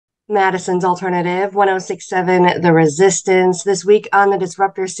Madison's Alternative, 1067 The Resistance. This week on the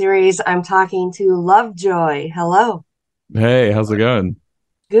Disruptor series, I'm talking to Lovejoy. Hello. Hey, how's it going?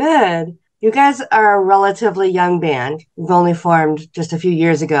 Good. You guys are a relatively young band. You've only formed just a few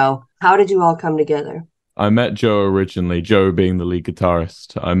years ago. How did you all come together? I met Joe originally, Joe being the lead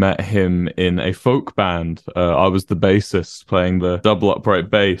guitarist. I met him in a folk band. I was the bassist playing the double upright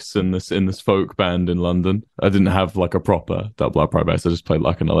bass in this folk band in London. I didn't have like a proper double upright bass. I just played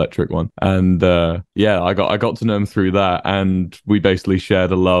like an electric one. And yeah, I got to know him through that, and we basically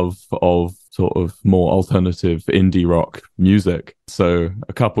shared a love of sort of more alternative indie rock music. So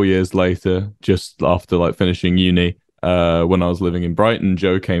a couple years later, just after like finishing uni, when I was living in Brighton,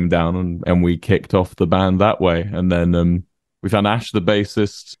 Joe came down and we kicked off the band that way. And then we found Ash, the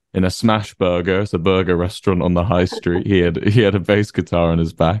bassist, in a Smash Burger. It's a burger restaurant on the high street. He had a bass guitar on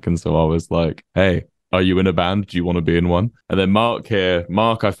his back, and so I was like, "Hey, are you in a band? Do you want to be in one?" And then Mark here,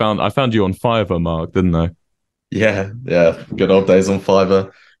 Mark, I found you on Fiverr, Mark, didn't I? Yeah. Good old days on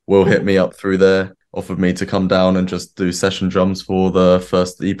Fiverr. Will hit me up through there, offered me to come down and just do session drums for the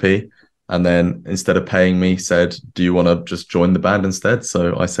first EP. And then instead of paying me, said, "Do you want to just join the band instead?"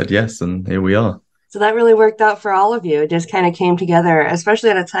 So I said yes, and here we are. So that really worked out for all of you. It just kind of came together,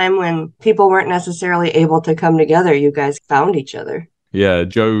 especially at a time when people weren't necessarily able to come together. You guys found each other. Yeah,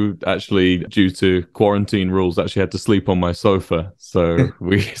 Joe actually, due to quarantine rules, actually had to sleep on my sofa. So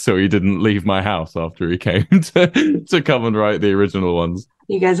he didn't leave my house after he came to come and write the original ones.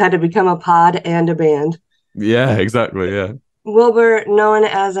 You guys had to become a pod and a band. Yeah, exactly. Yeah. Wilbur, known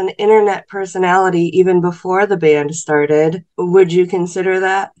as an internet personality even before the band started, would you consider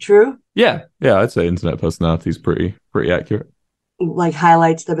that true? Yeah, I'd say internet personality is pretty accurate. Like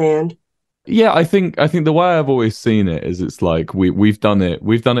highlights the band? Yeah, I think the way I've always seen it is it's like we've done it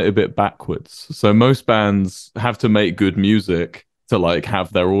a bit backwards. So most bands have to make good music to like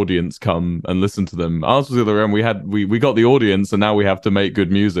have their audience come and listen to them. Ours was the other end. We got the audience, and now we have to make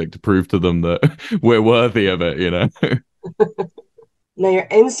good music to prove to them that we're worthy of it, you know. Now, your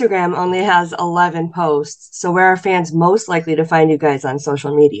Instagram only has 11 posts. So, where are fans most likely to find you guys on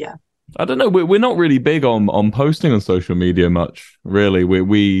social media? I don't know. We're not really big on posting on social media much, really.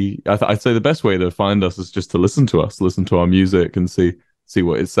 I'd say the best way to find us is just to listen to us, listen to our music, and see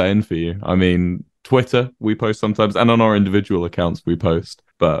what it's saying for you. I mean, Twitter we post sometimes, and on our individual accounts we post.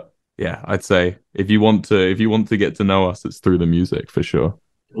 But yeah, I'd say if you want to get to know us, it's through the music for sure.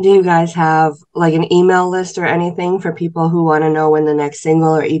 Do you guys have like an email list or anything for people who want to know when the next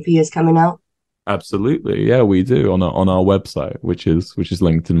single or EP is coming out? Absolutely, yeah, we do on our website, which is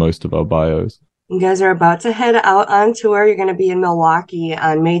linked in most of our bios. You guys are about to head out on tour. You're going to be in Milwaukee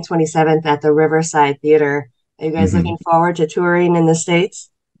on May 27th at the Riverside Theater. Are you guys Hmm. looking forward to touring in the States?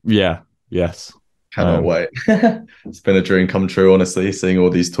 Yeah, yes. Cannot wait. It's been a dream come true, honestly, seeing all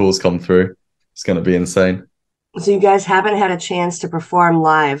these tours come through. It's going to be insane. So you guys haven't had a chance to perform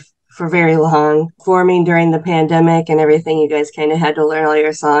live for very long. Forming during the pandemic and everything, you guys kind of had to learn all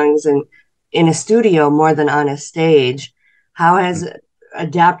your songs and in a studio more than on a stage. How has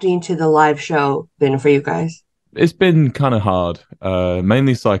adapting to the live show been for you guys? It's been kind of hard,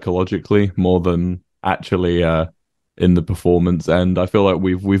 mainly psychologically more than actually in the performance. And I feel like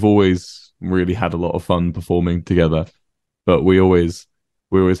we've always really had a lot of fun performing together, but we always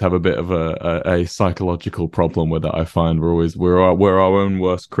have a bit of a psychological problem with it. I find we're our own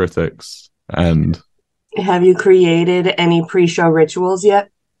worst critics, and Have you created any pre-show rituals yet?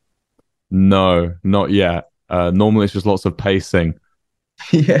 no, not yet. Normally it's just lots of pacing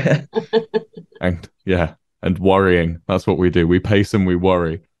Yeah. and yeah, and worrying. That's what we do. We pace and we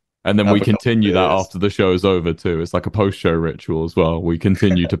worry. And then Have we a couple of continue that beers. after the show's over too. It's like a post-show ritual as well. We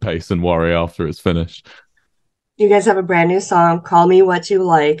continue to pace and worry after it's finished. You guys have a brand new song, Call Me What You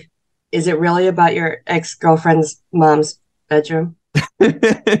Like. Is it really about your ex-girlfriend's mom's bedroom?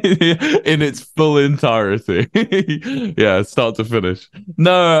 In its full entirety. Yeah, start to finish.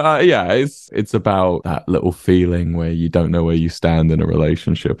 No, yeah, it's about that little feeling where you don't know where you stand in a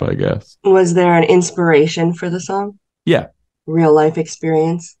relationship, I guess. Was there an inspiration for the song? Yeah, Real life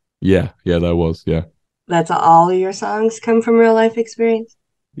experience? yeah, there was, yeah. That's all of your songs come from real life experience?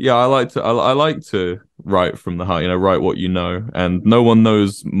 Yeah, I like to write from the heart, write what you know, and no one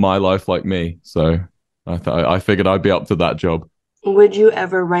knows my life like me, so I figured I'd be up to that job. Would you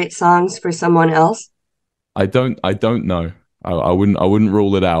ever write songs for someone else? I don't know. I wouldn't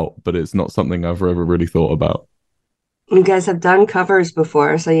rule it out, but it's not something I've ever really thought about. You guys have done covers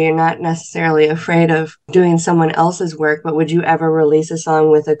before, so you're not necessarily afraid of doing someone else's work, but would you ever release a song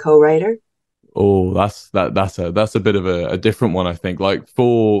with a co-writer? Oh, that's a bit of a different one, I think. Like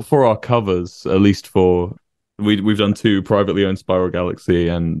for our covers, at least for we've done two privately owned Spiral Galaxy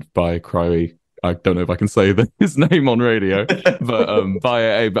and by Cry. I don't know if I can say his name on radio, but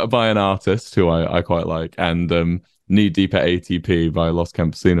by an artist who I quite like, and Knee Deep at ATP by Los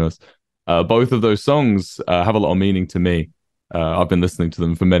Campesinos. Both of those songs have a lot of meaning to me. I've been listening to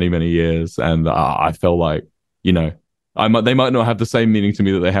them for many, many years, and I feel like, you know, they might not have the same meaning to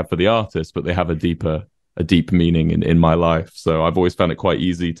me that they have for the artist, but they have a deep meaning in my life. So I've always found it quite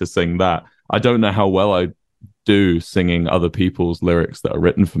easy to sing that. I don't know how well I do singing other people's lyrics that are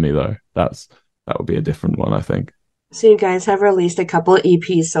written for me, though. That would be a different one, I think. So you guys have released a couple of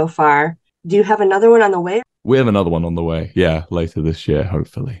EPs so far. Do you have another one on the way? We have another one on the way. Yeah, later this year,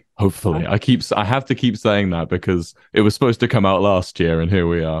 hopefully. Hopefully. Okay. I have to keep saying that because it was supposed to come out last year and here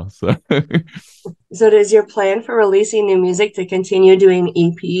we are. So So is your plan for releasing new music to continue doing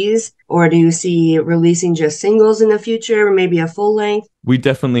EPs, or do you see releasing just singles in the future, or maybe a full length? we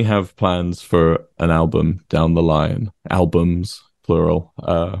definitely have plans for an album down the line. Albums, plural.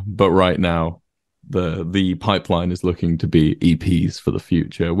 But right now the pipeline is looking to be EPs for the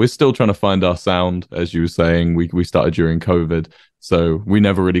future. We're still trying to find our sound, as you were saying. We started during COVID, so we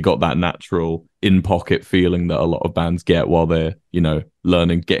never really got that natural in-pocket feeling that a lot of bands get while they're, you know,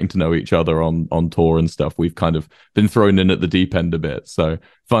 learning, getting to know each other on tour and stuff. We've kind of been thrown in at the deep end a bit. So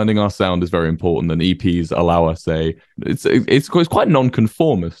finding our sound is very important, and EPs allow us it's quite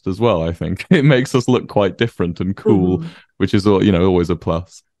non-conformist as well, I think. It makes us look quite different and cool, which is, you know, always a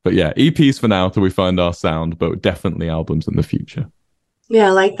plus. But yeah, EPs for now till we find our sound, but definitely albums in the future. Yeah,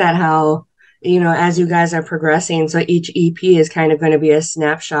 I like that, how, you know, as you guys are progressing, so each EP is kind of going to be a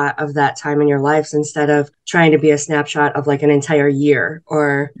snapshot of that time in your lives instead of trying to be a snapshot of like an entire year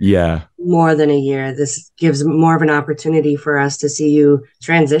or more than a year. This gives more of an opportunity for us to see you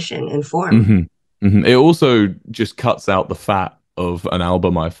transition and form. Mm-hmm. Mm-hmm. It also just cuts out the fat of an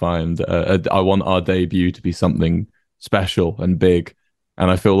album, I find. I want our debut to be something special and big. And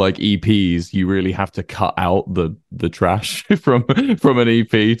I feel like EPs, you really have to cut out the trash from an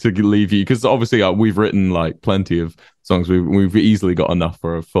EP to leave you, because obviously we've written like plenty of songs. We've easily got enough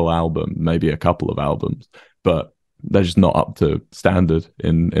for a full album, maybe a couple of albums, but they're just not up to standard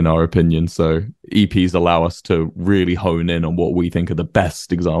in our opinion. So EPs allow us to really hone in on what we think are the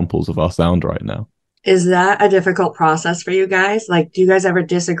best examples of our sound right now. Is that a difficult process for you guys? Like, do you guys ever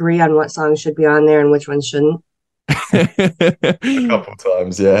disagree on what songs should be on there and which ones shouldn't? A couple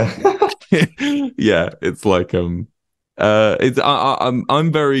times, yeah. Yeah, it's like I'm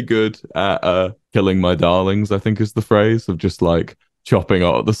very good at killing my darlings, I think is the phrase, of just like chopping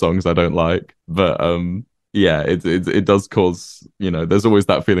out the songs I don't like. But yeah, it does cause, you know, there's always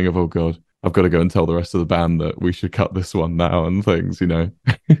that feeling of, oh god, I've got to go and tell the rest of the band that we should cut this one now and things, you know.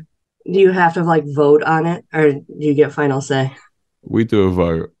 Do you have to like vote on it, or do you get final say? We do a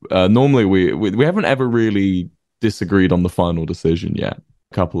vote. Normally we haven't ever really disagreed on the final decision yet.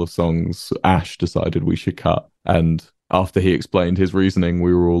 A couple of songs Ash decided we should cut, and after he explained his reasoning,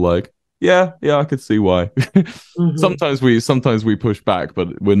 we were all like, yeah, I could see why. Mm-hmm. Sometimes we push back,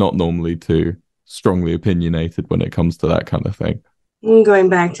 but we're not normally too strongly opinionated when it comes to that kind of thing. Going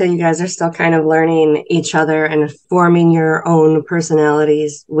back to, you guys are still kind of learning each other and forming your own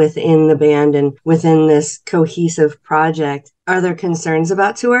personalities within the band and within this cohesive project. Are there concerns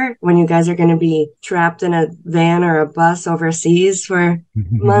about tour when you guys are going to be trapped in a van or a bus overseas for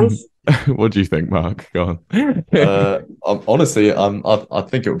months? What do you think, Mark? Go on. Honestly, I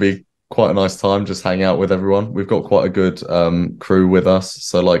think it would be quite a nice time just hang out with everyone. We've got quite a good crew with us,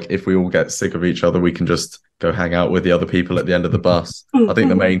 so like if we all get sick of each other, we can just go hang out with the other people at the end of the bus. I think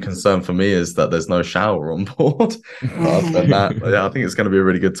the main concern for me is that there's no shower on board. And that, yeah, I think it's going to be a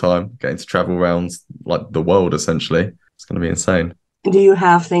really good time getting to travel around like the world. Essentially, it's going to be insane. Do you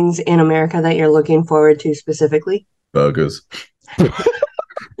have things in America that you're looking forward to specifically? Burgers.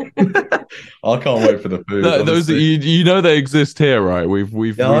 I can't wait for the food. Those you know they exist here, right?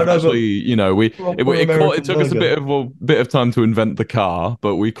 We've actually, you know, it took us a bit of time to invent the car,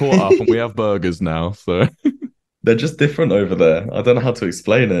 but we caught up and we have burgers now. So they're just different over there. I don't know how to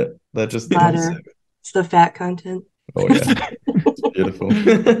explain it. They're just it's the fat content. Oh yeah, it's beautiful.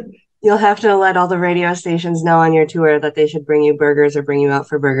 You'll have to let all the radio stations know on your tour that they should bring you burgers or bring you out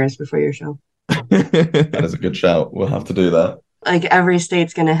for burgers before your show. That is a good shout. We'll have to do that. Like every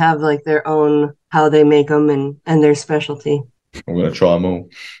state's going to have like their own, how they make them and their specialty. I'm going to try them all.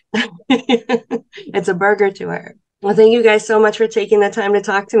 It's a burger tour. Well, thank you guys so much for taking the time to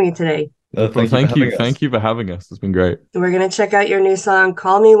talk to me today. Thank you for having us. It's been great. We're going to check out your new song,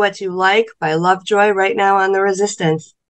 Call Me What You Like by Lovejoy, right now on The Resistance.